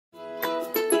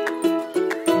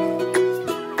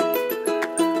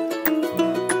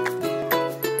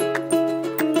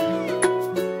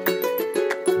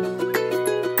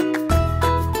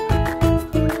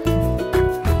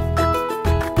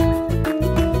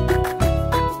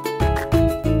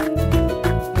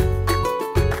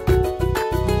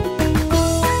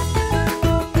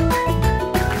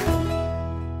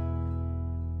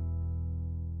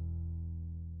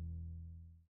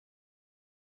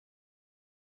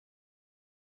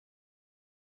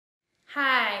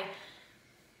Hi,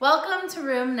 welcome to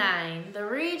room 9, the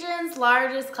region's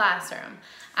largest classroom.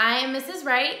 I am Mrs.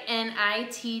 Wright and I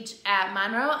teach at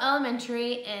Monroe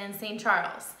Elementary in St.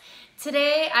 Charles.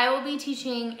 Today I will be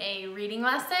teaching a reading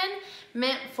lesson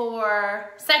meant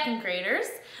for second graders,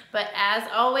 but as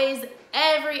always,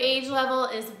 every age level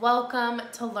is welcome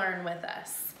to learn with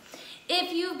us.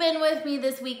 If you've been with me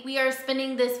this week, we are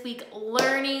spending this week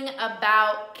learning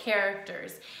about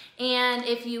characters. And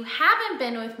if you haven't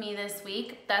been with me this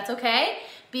week, that's okay,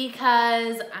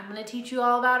 because I'm gonna teach you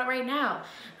all about it right now.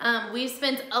 We've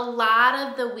spent a lot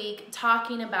of the week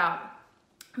talking about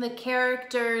the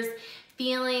characters,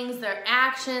 feelings, their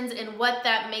actions, and what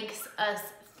that makes us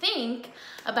think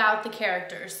about the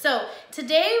characters. So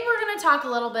today we're gonna talk a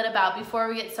little bit about, before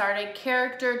we get started,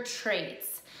 character traits.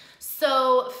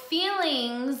 So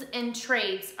feelings and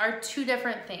traits are two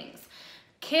different things.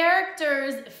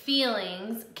 Characters'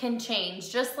 feelings can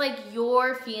change, just like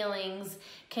your feelings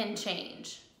can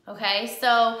change, okay?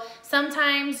 So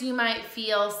sometimes you might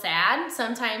feel sad,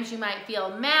 sometimes you might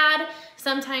feel mad,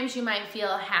 sometimes you might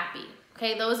feel happy,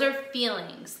 okay? Those are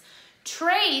feelings.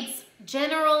 Traits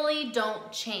generally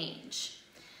don't change.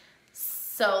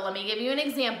 So let me give you an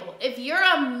example. If you're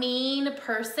a mean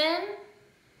person,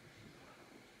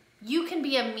 you can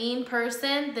be a mean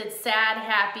person that's sad,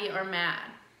 happy, or mad.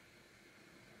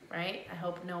 Right? I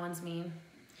hope no one's mean.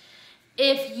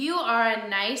 If you are a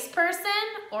nice person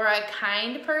or a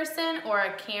kind person or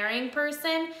a caring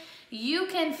person, you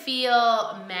can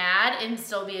feel mad and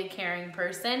still be a caring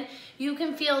person. You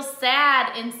can feel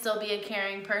sad and still be a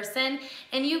caring person.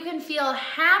 And you can feel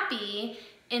happy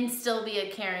and still be a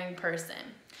caring person.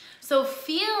 So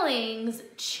feelings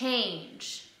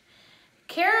change.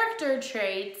 Character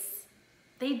traits,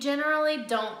 they generally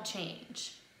don't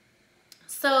change.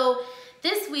 So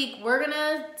this week, we're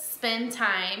gonna spend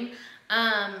time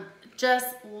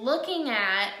just looking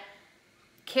at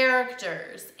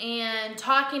characters and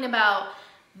talking about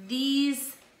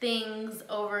these things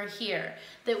over here,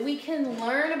 that we can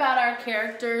learn about our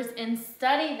characters and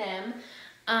study them.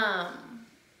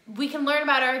 We can learn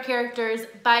about our characters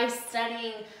by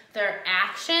studying their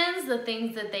actions, the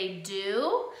things that they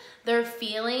do, their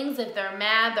feelings, if they're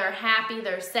mad, they're happy,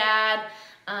 they're sad,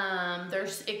 they're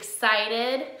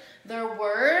excited, their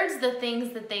words, the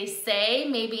things that they say,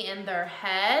 maybe in their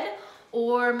head,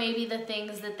 or maybe the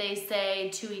things that they say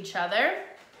to each other.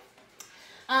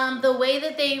 The way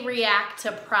that they react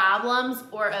to problems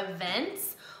or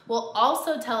events will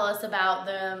also tell us about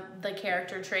the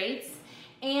character traits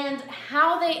and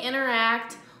how they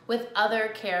interact with other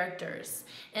characters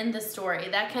in the story.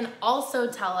 That can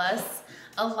also tell us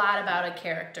a lot about a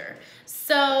character.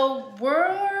 So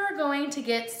we're going to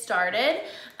get started,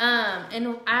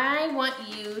 and I want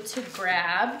you to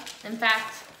grab, in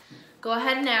fact, go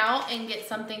ahead now and get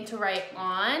something to write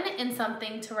on and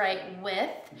something to write with,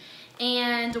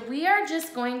 and we are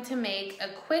just going to make a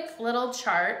quick little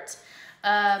chart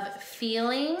of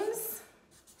feelings.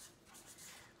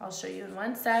 I'll show you in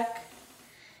one sec,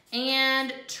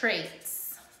 and traits.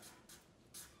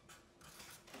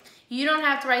 You don't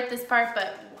have to write this part,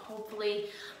 but hopefully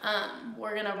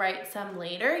we're gonna write some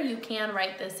later. You can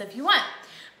write this if you want.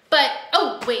 But,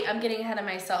 oh, wait, I'm getting ahead of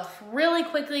myself. Really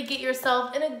quickly, get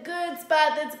yourself in a good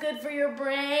spot that's good for your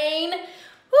brain,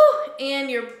 woo,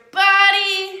 and your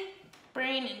body.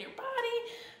 Brain and your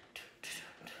body.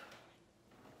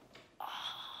 Oh,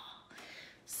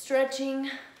 stretching,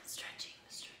 stretching,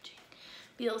 stretching.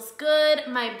 Feels good.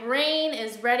 My brain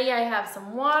is ready. I have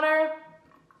some water.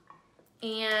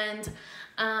 And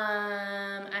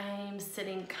I'm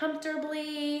sitting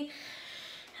comfortably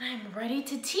and I'm ready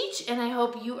to teach, and I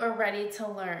hope you are ready to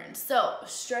learn. So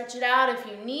stretch it out if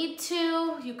you need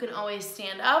to. You can always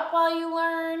stand up while you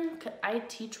learn. I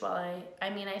teach while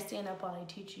I stand up while I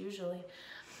teach usually,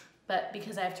 but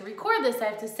because I have to record this, I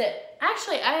have to sit.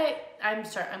 Actually, I'm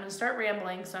gonna start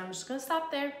rambling, so I'm just gonna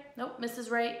stop there. Nope, Mrs.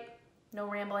 Wright, no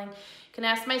rambling. You can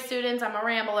ask my students, I'm a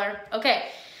rambler. Okay.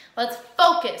 Let's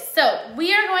focus. So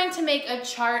we are going to make a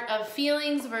chart of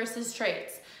feelings versus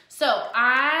traits. So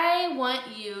I want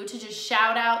you to just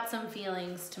shout out some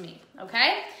feelings to me,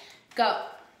 okay? Go.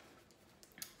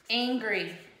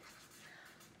 Angry.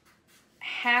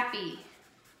 Happy.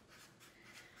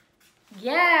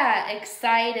 Yeah,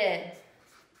 excited.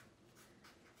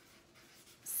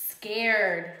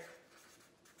 Scared.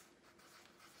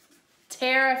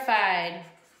 Terrified.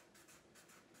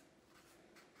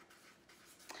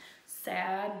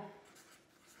 Sad.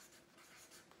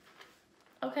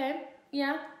 Okay,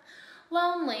 yeah.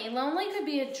 Lonely. Lonely could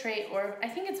be a trait, or I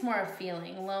think it's more a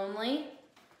feeling. Lonely.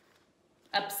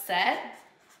 Upset.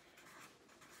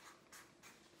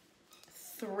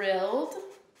 thrilled.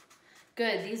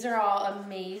 Good, these are all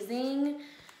amazing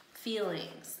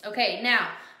feelings. Okay, now,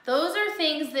 those are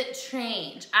things that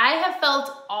change. I have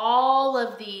felt all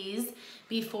of these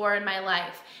before in my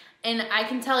life. And I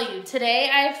can tell you,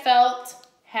 today I felt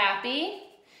happy.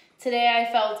 Today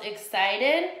I felt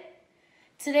excited.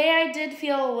 Today I did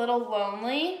feel a little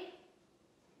lonely.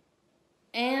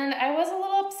 And I was a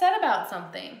little upset about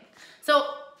something. So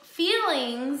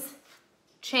feelings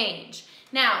change.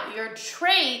 Now, your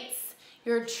traits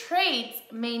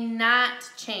may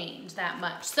not change that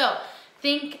much. So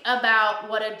think about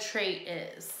what a trait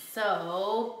is.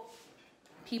 So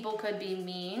people could be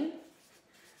mean.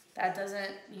 That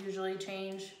doesn't usually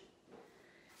change.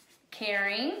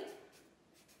 Caring.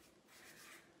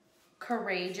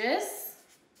 Courageous.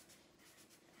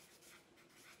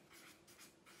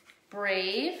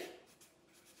 Brave.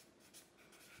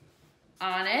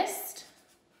 Honest.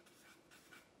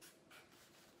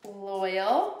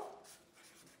 Loyal.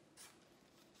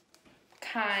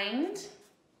 Kind.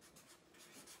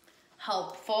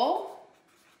 Helpful.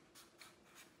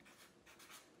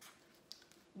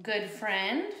 Good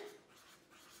friend.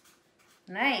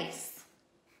 Nice.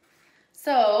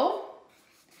 So,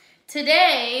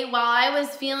 today, while I was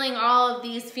feeling all of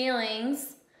these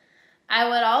feelings, I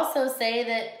would also say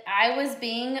that I was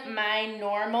being my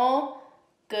normal,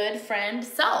 good friend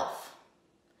self.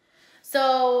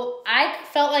 So, I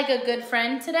felt like a good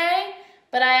friend today,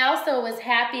 but I also was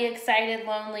happy, excited,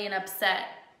 lonely, and upset.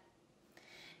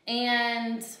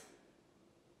 And,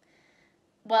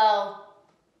 well,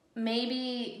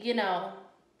 maybe, you know,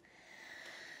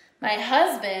 my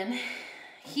husband,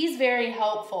 he's very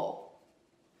helpful.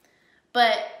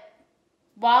 But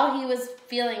while he was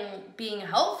being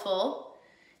helpful,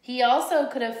 he also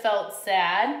could have felt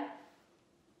sad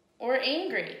or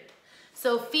angry.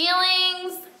 So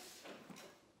feelings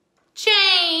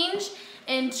change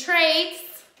and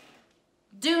traits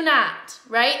do not,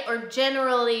 right? Or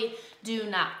generally do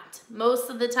not.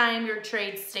 Most of the time your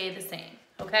traits stay the same,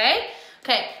 okay?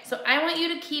 Okay, so I want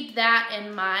you to keep that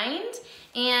in mind,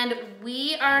 and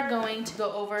we are going to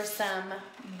go over some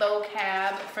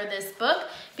vocab for this book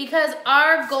because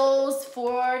our goals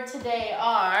for today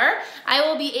are, I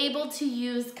will be able to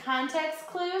use context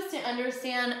clues to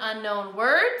understand unknown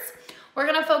words. We're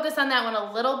gonna focus on that one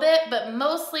a little bit, but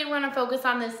mostly we're gonna focus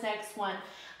on this next one.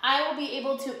 I will be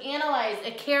able to analyze a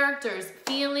character's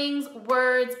feelings,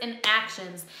 words, and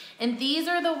actions. And these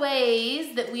are the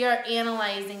ways that we are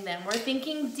analyzing them. We're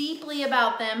thinking deeply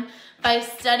about them by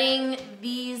studying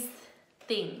these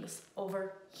things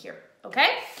over here,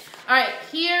 okay? All right,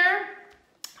 here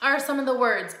are some of the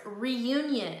words.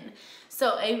 Reunion.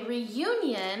 So a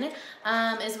reunion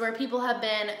is where people have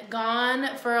been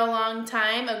gone for a long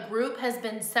time. A group has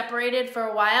been separated for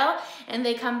a while and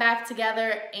they come back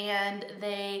together and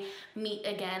they meet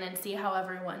again and see how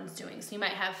everyone's doing. So you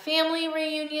might have family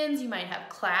reunions, you might have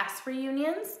class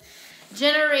reunions.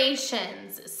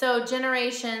 Generations. So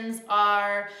generations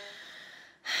are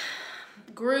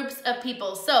groups of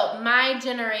people. So my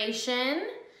generation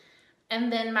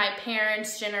and then my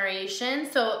parents' generation.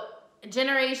 So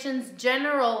generations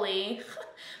generally,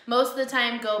 most of the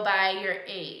time, go by your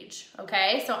age,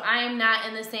 okay? So I am not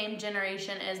in the same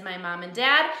generation as my mom and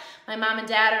dad. My mom and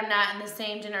dad are not in the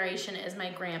same generation as my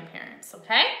grandparents,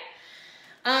 okay?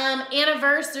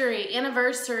 Anniversary.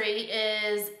 Anniversary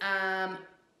is,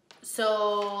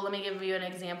 so let me give you an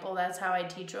example. That's how I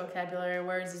teach vocabulary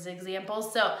words as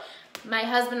examples. So my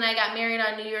husband and I got married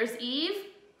on New Year's Eve,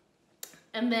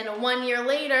 and then 1 year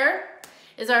later,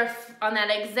 on that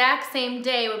exact same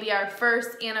day would be our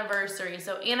first anniversary.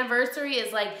 So anniversary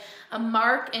is like a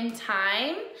mark in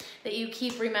time that you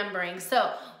keep remembering.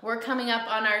 So we're coming up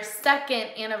on our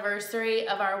second anniversary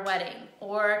of our wedding,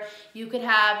 or you could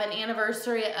have an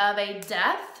anniversary of a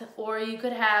death, or you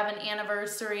could have an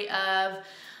anniversary of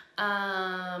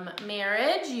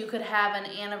marriage. You could have an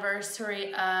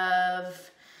anniversary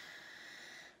of,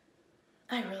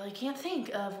 I really can't think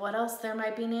of what else there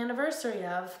might be an anniversary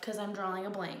of because I'm drawing a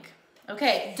blank.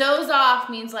 Okay, doze off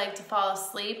means like to fall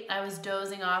asleep. I was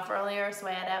dozing off earlier, so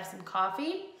I had to have some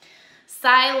coffee.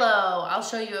 Silo, I'll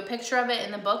show you a picture of it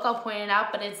in the book. I'll point it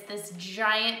out, but it's this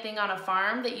giant thing on a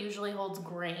farm that usually holds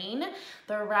grain.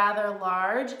 They're rather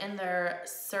large and they're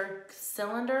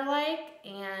cylinder-like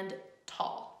and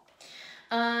tall.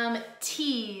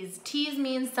 Tease. Tease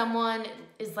means someone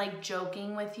is like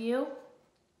joking with you.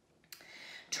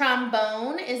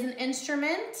 Trombone is an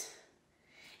instrument.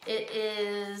 It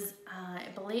is, I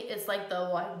believe it's like the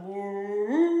like,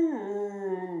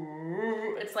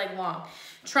 it's like long.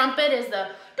 Trumpet is the,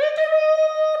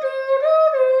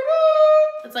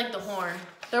 it's like the horn.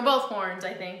 They're both horns,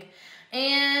 I think.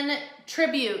 And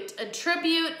tribute. A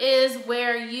tribute is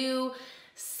where you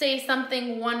say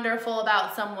something wonderful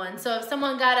about someone. So if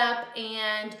someone got up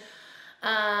and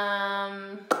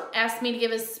asked me to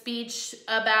give a speech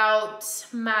about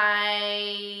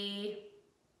my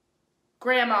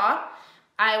grandma,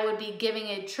 I would be giving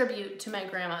a tribute to my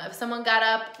grandma. If someone got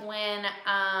up when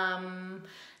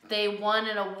they won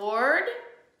an award,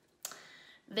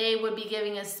 they would be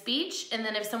giving a speech. And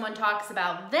then if someone talks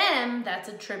about them, that's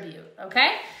a tribute,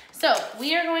 okay? So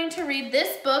we are going to read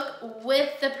this book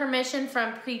with the permission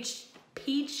from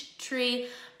Peachtree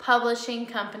Publishing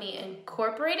Company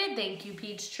Incorporated. Thank you,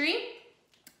 Peachtree.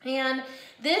 And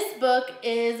this book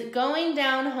is Going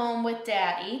Down Home with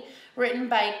Daddy, written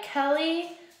by Kelly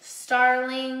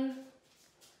Starling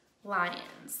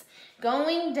Lyons.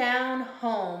 Going Down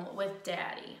Home with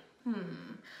Daddy.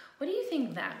 What do you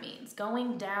think that means?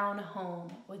 Going down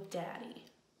home with Daddy.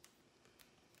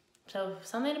 So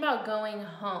something about going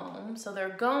home. So they're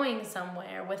going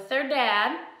somewhere with their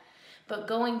dad, but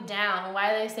going down.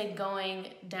 Why do they say going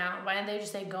down? Why don't they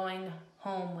just say going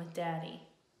home with Daddy?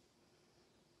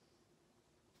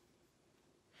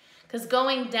 Because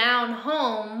going down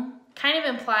home kind of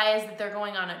implies that they're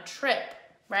going on a trip,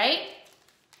 right?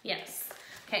 Yes.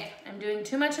 Okay, I'm doing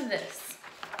too much of this.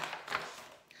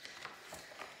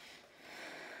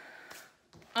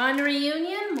 On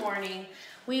reunion morning,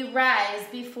 we rise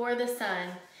before the sun.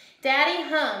 Daddy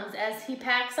hums as he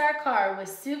packs our car with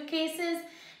suitcases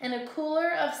and a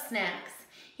cooler of snacks.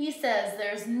 He says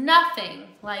there's nothing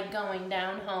like going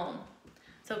down home.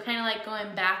 So kind of like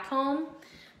going back home,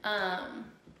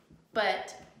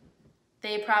 but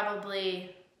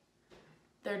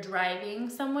they're driving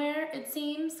somewhere, it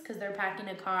seems, because they're packing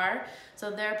a car.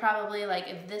 So they're probably like,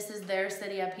 if this is their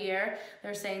city up here,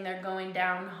 they're saying they're going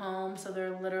down home. So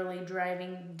they're literally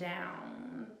driving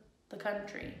down the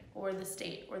country or the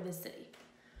state or the city.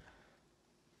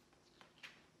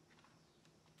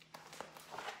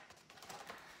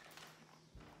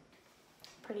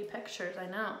 Pretty pictures, I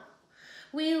know.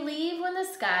 We leave when the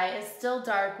sky is still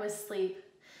dark with sleep.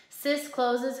 Sis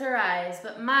closes her eyes,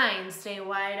 but mine stay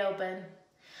wide open.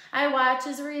 I watch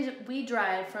as we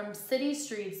drive from city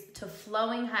streets to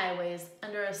flowing highways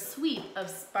under a sweep of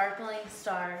sparkling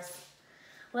stars.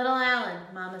 Little Alan,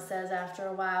 Mama says after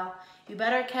a while, you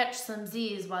better catch some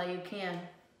Z's while you can.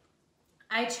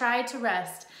 I try to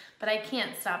rest, but I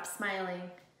can't stop smiling.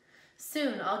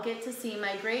 Soon I'll get to see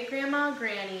my great-grandma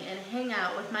Granny and hang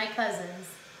out with my cousins.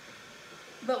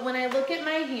 But when I look at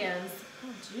my hands,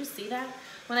 oh, did you see that?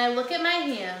 When I look at my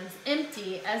hands,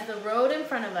 empty as the road in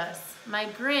front of us, my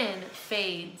grin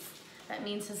fades. That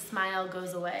means his smile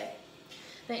goes away.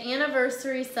 The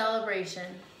anniversary celebration.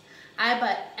 I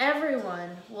bet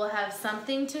everyone will have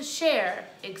something to share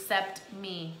except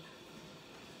me.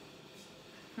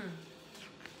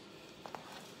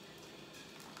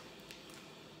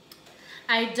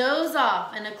 I doze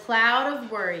off in a cloud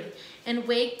of worry and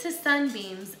wake to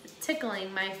sunbeams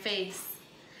tickling my face.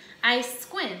 I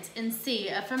squint and see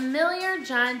a familiar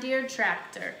John Deere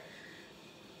tractor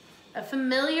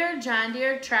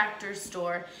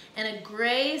store and a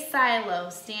gray silo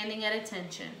standing at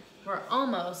attention. We're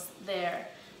almost there.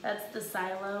 That's the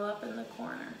silo up in the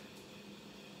corner.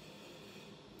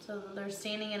 So they're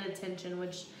standing at attention,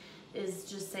 which is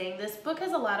just saying, this book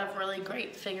has a lot of really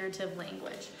great figurative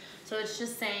language. So it's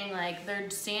just saying like they're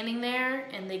standing there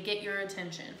and they get your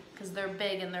attention because they're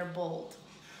big and they're bold.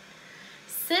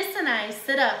 Sis and I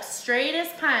sit up straight as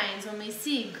pines when we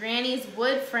see Granny's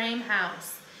wood frame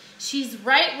house. She's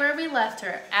right where we left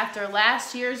her after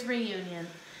last year's reunion,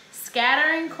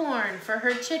 scattering corn for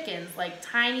her chickens like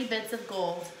tiny bits of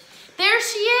gold. There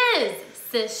she is,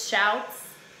 Sis shouts.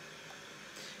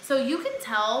 So you can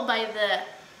tell by the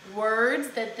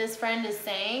words that this friend is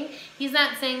saying. He's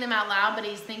not saying them out loud, but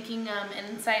he's thinking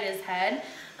inside his head.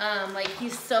 Like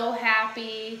he's so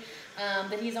happy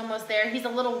that he's almost there. He's a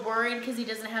little worried because he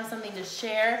doesn't have something to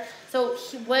share. So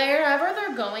wherever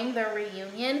they're going, their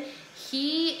reunion,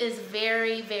 he is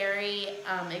very, very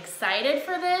excited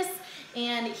for this,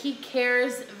 and he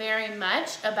cares very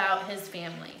much about his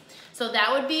family. So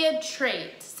that would be a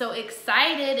trait. So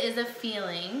excited is a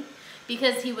feeling,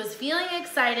 because he was feeling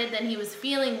excited, then he was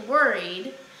feeling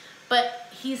worried, but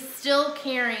he's still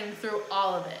carrying through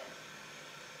all of it.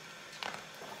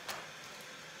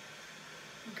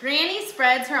 Granny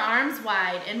spreads her arms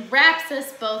wide and wraps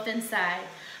us both inside.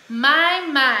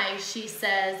 My, she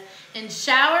says, and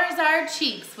showers our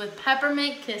cheeks with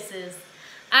peppermint kisses.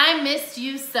 I missed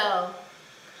you so.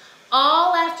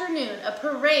 All afternoon, a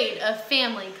parade of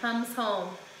family comes home.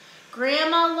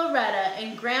 Grandma Loretta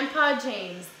and Grandpa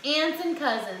James, aunts and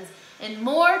cousins, and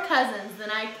more cousins than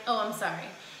aunts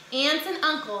and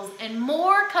uncles and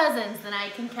more cousins than I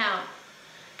can count.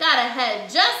 Got a head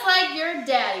just like your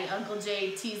daddy, Uncle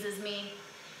Jay teases me.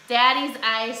 Daddy's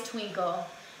eyes twinkle.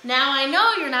 Now I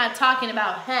know you're not talking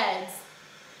about heads.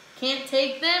 Can't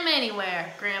take them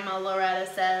anywhere, Grandma Loretta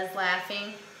says,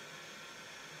 laughing.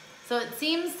 So it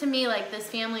seems to me like this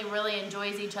family really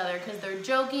enjoys each other because they're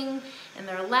joking and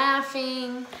they're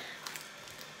laughing.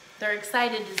 They're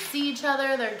excited to see each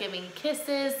other. They're giving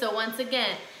kisses. So once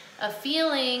again, a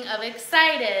feeling of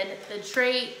excited. The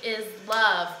trait is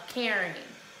love, caring.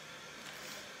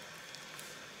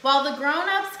 While the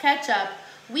grown-ups catch up,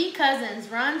 we cousins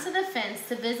run to the fence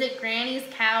to visit Granny's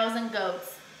cows and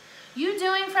goats. You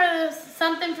doing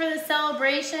something for the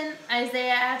celebration?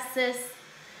 Isaiah asks Sis,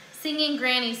 singing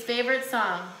Granny's favorite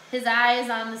song, His Eye is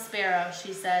on the Sparrow,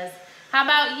 she says. How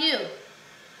about you?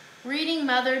 Reading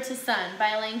Mother to Son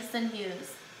by Langston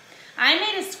Hughes. I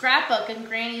made a scrapbook in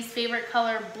Granny's favorite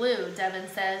color, blue, Devin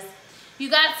says.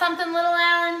 You got something, little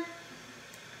Alan?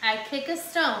 I kick a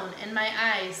stone and my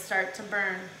eyes start to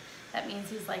burn. That means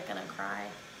he's like gonna cry.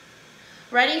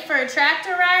 Ready for a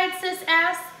tractor ride, Sis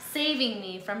asks, saving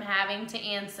me from having to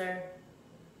answer.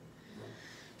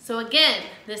 So again,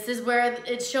 this is where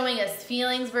it's showing us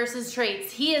feelings versus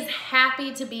traits. He is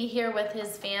happy to be here with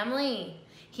his family.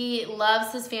 He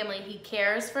loves his family. He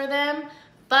cares for them.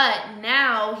 But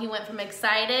now he went from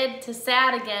excited to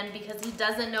sad again because he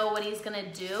doesn't know what he's going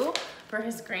to do for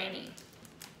his granny.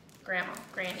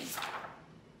 Granny.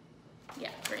 Yeah,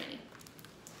 granny.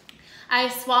 I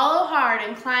swallow hard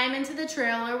and climb into the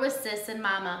trailer with Sis and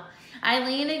Mama. I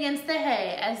lean against the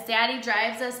hay as Daddy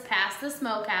drives us past the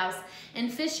smokehouse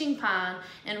and fishing pond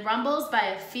and rumbles by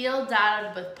a field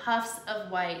dotted with puffs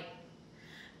of white.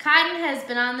 Cotton has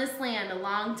been on this land a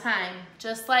long time,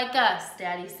 just like us,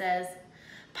 Daddy says.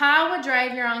 Pa would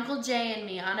drive your Uncle Jay and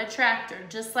me on a tractor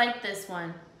just like this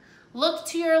one. Look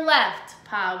to your left,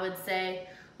 Pa would say.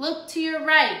 Look to your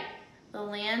right. The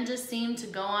land just seemed to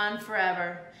go on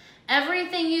forever.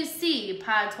 Everything you see,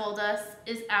 Pa told us,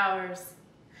 is ours.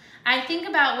 I think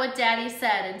about what Daddy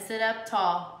said and sit up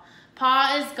tall.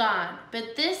 Pa is gone,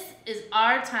 but this is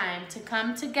our time to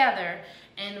come together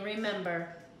and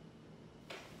remember.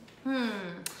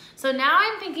 So now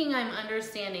I'm thinking I'm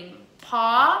understanding.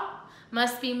 Pa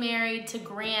must be married to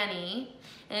Granny,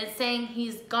 and it's saying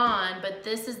he's gone, but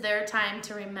this is their time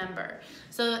to remember.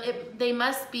 So they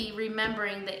must be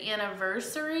remembering the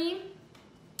anniversary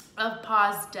of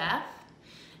Pa's death,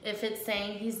 if it's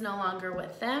saying he's no longer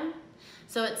with them.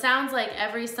 So it sounds like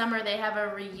every summer they have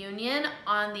a reunion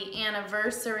on the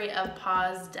anniversary of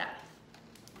Pa's death.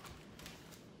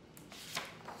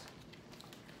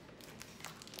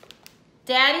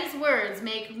 Daddy's words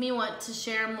make me want to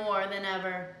share more than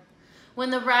ever. When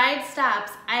the ride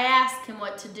stops, I ask him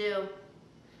what to do.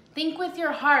 Think with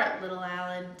your heart, little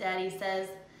Alan, Daddy says.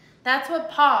 That's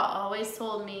what Pa always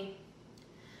told me.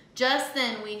 Just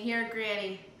then we hear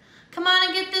Granny. Come on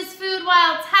and get this food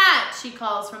while it's hot, she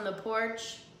calls from the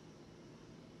porch.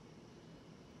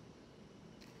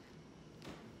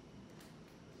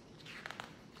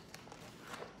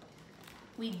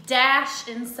 We dash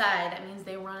inside. That means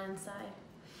they run inside.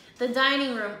 The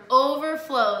dining room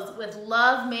overflows with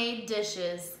love-made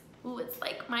dishes. Ooh, it's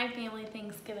like my family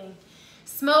Thanksgiving.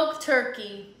 Smoked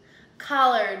turkey,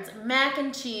 collards, mac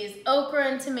and cheese, okra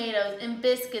and tomatoes, and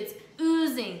biscuits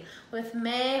oozing with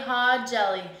mayhaw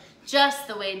jelly, just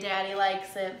the way Daddy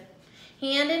likes it.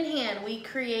 Hand in hand, we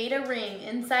create a ring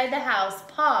inside the house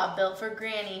Pa built for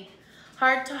Granny.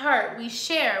 Heart to heart, we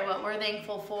share what we're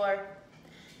thankful for.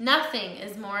 Nothing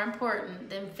is more important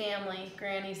than family,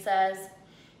 Granny says,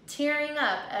 tearing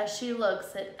up as she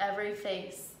looks at every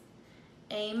face.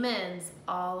 Amens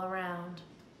all around.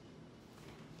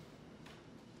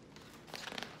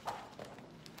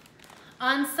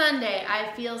 On Sunday,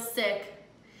 I feel sick.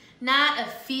 Not a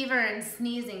fever and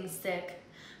sneezing sick,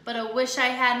 but a wish I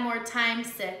had more time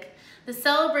sick. The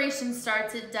celebration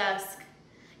starts at dusk.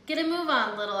 Get a move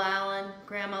on, little Alan,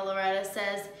 Grandma Loretta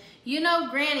says. You know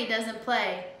Granny doesn't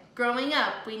play. Growing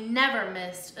up, we never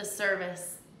missed a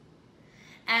service.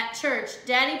 At church,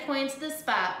 Daddy points to the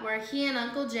spot where he and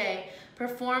Uncle Jay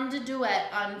performed a duet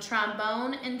on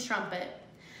trombone and trumpet.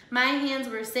 My hands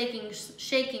were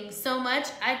shaking so much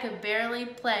I could barely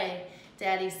play,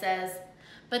 Daddy says.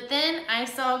 But then I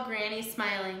saw Granny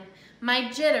smiling.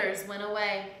 My jitters went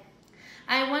away.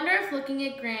 I wonder if looking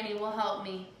at Granny will help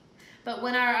me. But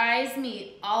when our eyes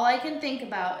meet, all I can think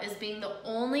about is being the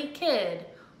only kid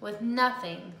with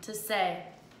nothing to say.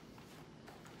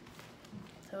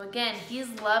 So again, he's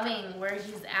loving where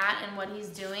he's at and what he's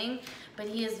doing, but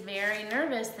he is very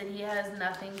nervous that he has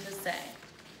nothing to say.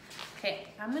 Okay,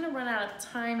 I'm gonna run out of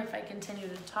time if I continue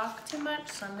to talk too much,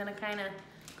 so I'm gonna kind of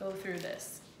go through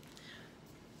this.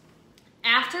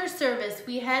 After service,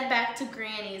 we head back to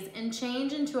Granny's and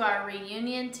change into our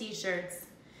reunion t-shirts.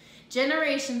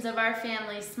 Generations of our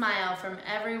family smile from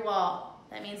every wall.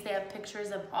 That means they have pictures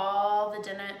of all the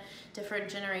different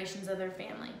generations of their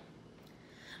family.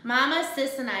 Mama,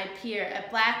 Sis, and I peer at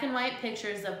black and white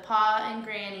pictures of Pa and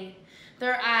Granny.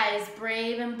 Their eyes,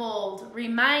 brave and bold,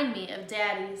 remind me of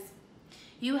Daddy's.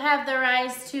 You have their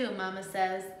eyes too, Mama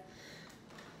says.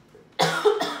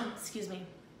 Excuse me.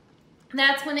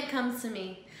 That's when it comes to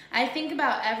me. I think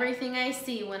about everything I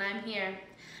see when I'm here.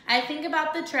 I think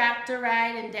about the tractor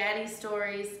ride and Daddy's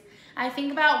stories. I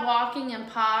think about walking in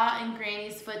Pa and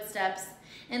Granny's footsteps,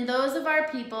 and those of our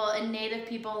people and Native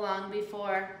people long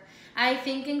before. I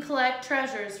think and collect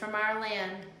treasures from our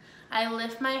land. I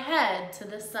lift my head to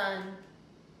the sun.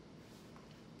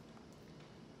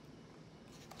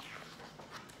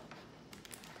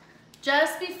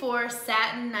 Just before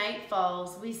satin night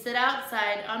falls, we sit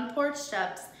outside on porch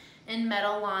steps in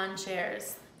metal lawn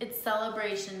chairs. It's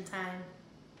celebration time.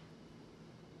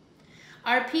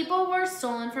 Our people were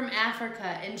stolen from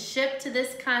Africa and shipped to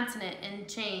this continent in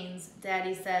chains,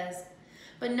 Daddy says.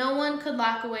 But no one could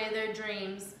lock away their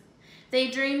dreams. They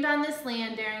dreamed on this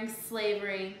land during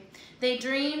slavery. They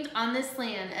dreamed on this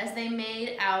land as they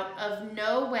made out of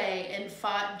no way and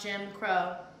fought Jim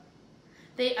Crow.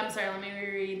 Let me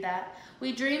reread that.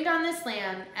 We dreamed on this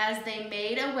land as they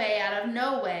made a way out of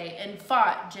no way and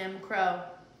fought Jim Crow.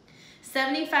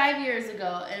 75 years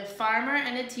ago, a farmer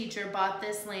and a teacher bought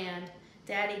this land.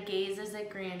 Daddy gazes at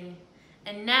Granny.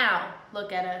 And now,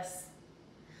 look at us.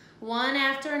 One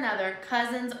after another,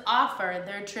 cousins offer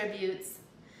their tributes.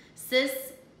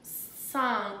 Sis's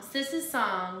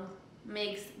song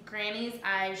makes Granny's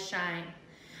eyes shine.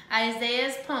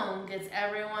 Isaiah's poem gets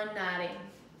everyone nodding.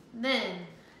 Then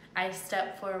I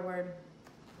step forward.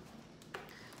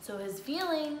 So his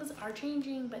feelings are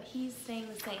changing, but he's staying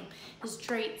the same. His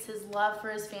traits, his love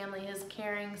for his family, his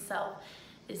caring self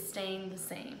is staying the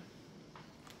same.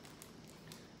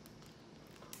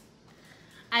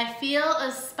 I feel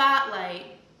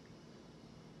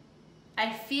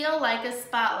like a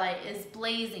spotlight is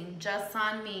blazing just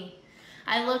on me.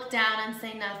 I look down and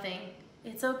say nothing.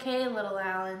 It's okay, little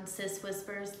Alan, Sis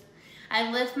whispers. I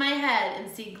lift my head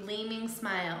and see gleaming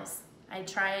smiles. I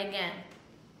try again.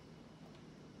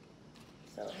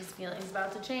 So his feeling's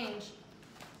about to change.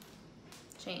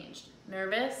 Changed.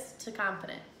 Nervous to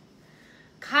confident.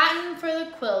 Cotton for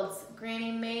the quilts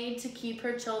Granny made to keep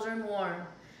her children warm,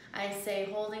 I say,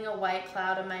 holding a white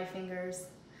cloud in my fingers.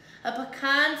 A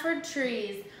pecan for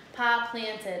trees Pa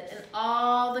planted and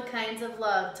all the kinds of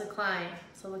love to climb.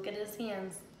 So look at his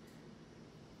hands.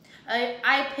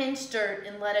 I pinch dirt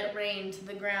and let it rain to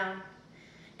the ground.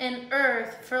 An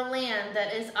earth for land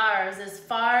that is ours as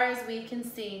far as we can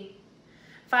see.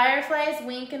 Fireflies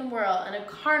wink and whirl in a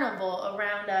carnival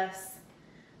around us.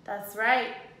 That's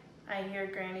right, I hear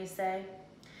Granny say.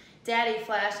 Daddy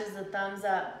flashes a thumbs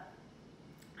up.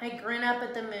 I grin up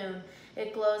at the moon.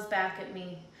 It glows back at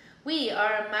me. We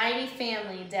are a mighty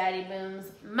family, Daddy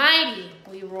booms. Mighty,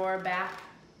 we roar back.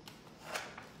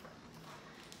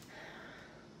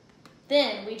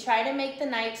 Then we try to make the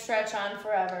night stretch on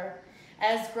forever.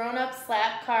 As grown-ups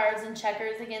slap cards and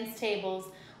checkers against tables,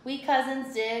 we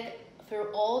cousins dig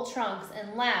through old trunks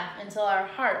and laugh until our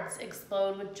hearts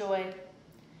explode with joy.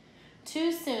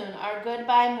 Too soon, our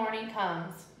goodbye morning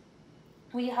comes.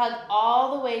 We hug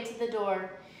all the way to the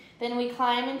door. Then we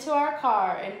climb into our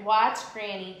car and watch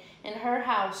Granny and her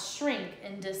house shrink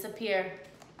and disappear.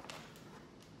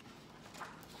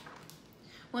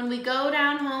 When we go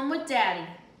down home with Daddy,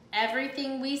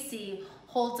 everything we see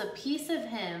holds a piece of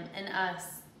him and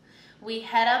us. We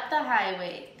head up the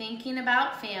highway thinking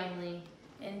about family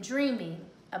and dreaming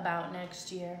about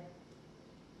next year.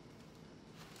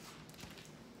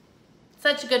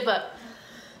 Such a good book.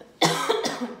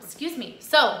 Excuse me.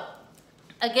 So,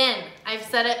 again, I've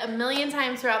said it a million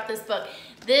times throughout this book.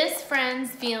 This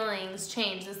friend's feelings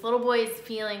changed. This little boy's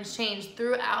feelings changed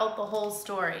throughout the whole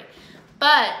story.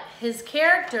 But his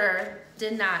character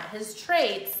did not. His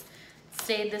traits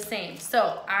stayed the same.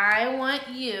 So I want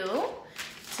you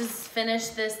to finish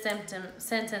this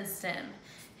sentence stem.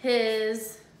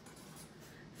 His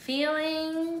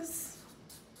feelings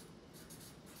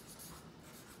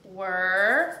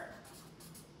were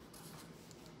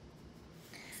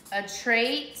a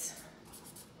trait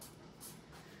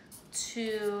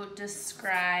to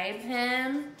describe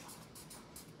him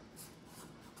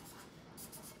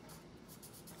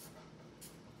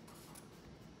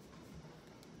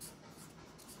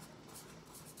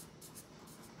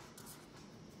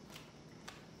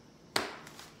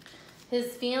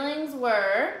His feelings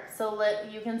were, so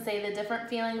you can say the different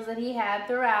feelings that he had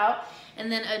throughout,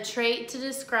 and then a trait to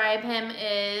describe him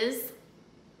is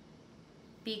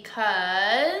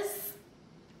because.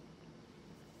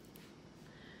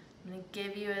 I'm going to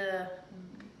give you a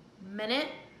minute.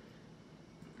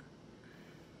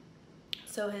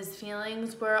 So his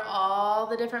feelings were all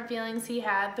the different feelings he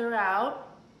had throughout.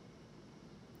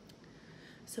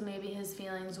 So maybe his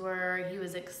feelings were he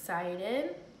was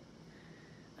excited,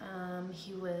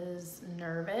 he was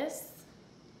nervous,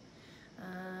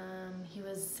 he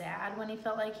was sad when he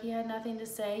felt like he had nothing to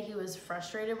say, he was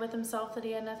frustrated with himself that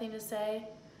he had nothing to say.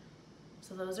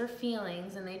 So those are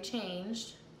feelings and they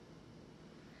changed.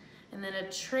 And then a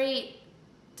trait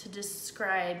to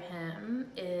describe him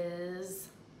is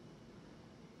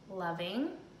loving.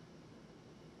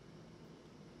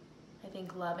 I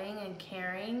think loving and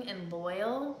caring and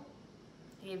loyal.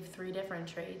 I gave 3 different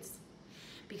traits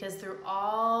because through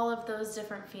all of those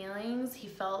different feelings, he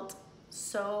felt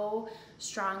so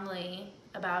strongly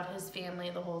about his family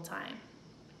the whole time.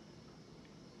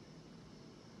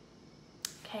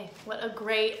 Okay, what a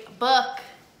great book.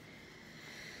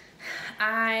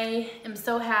 I am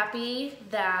so happy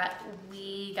that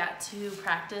we got to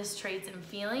practice traits and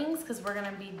feelings because we're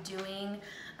going to be doing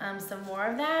some more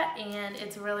of that, and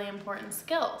it's a really important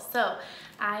skill. So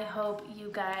I hope you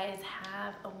guys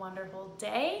have a wonderful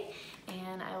day,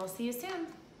 and I will see you soon.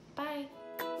 Bye.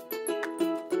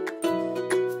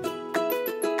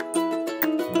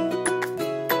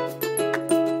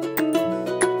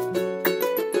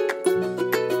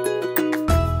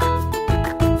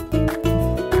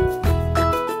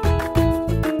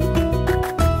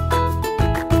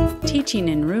 Teaching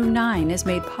in Room 9 is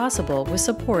made possible with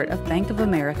support of Bank of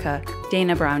America,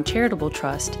 Dana Brown Charitable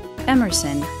Trust,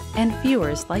 Emerson, and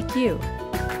viewers like you.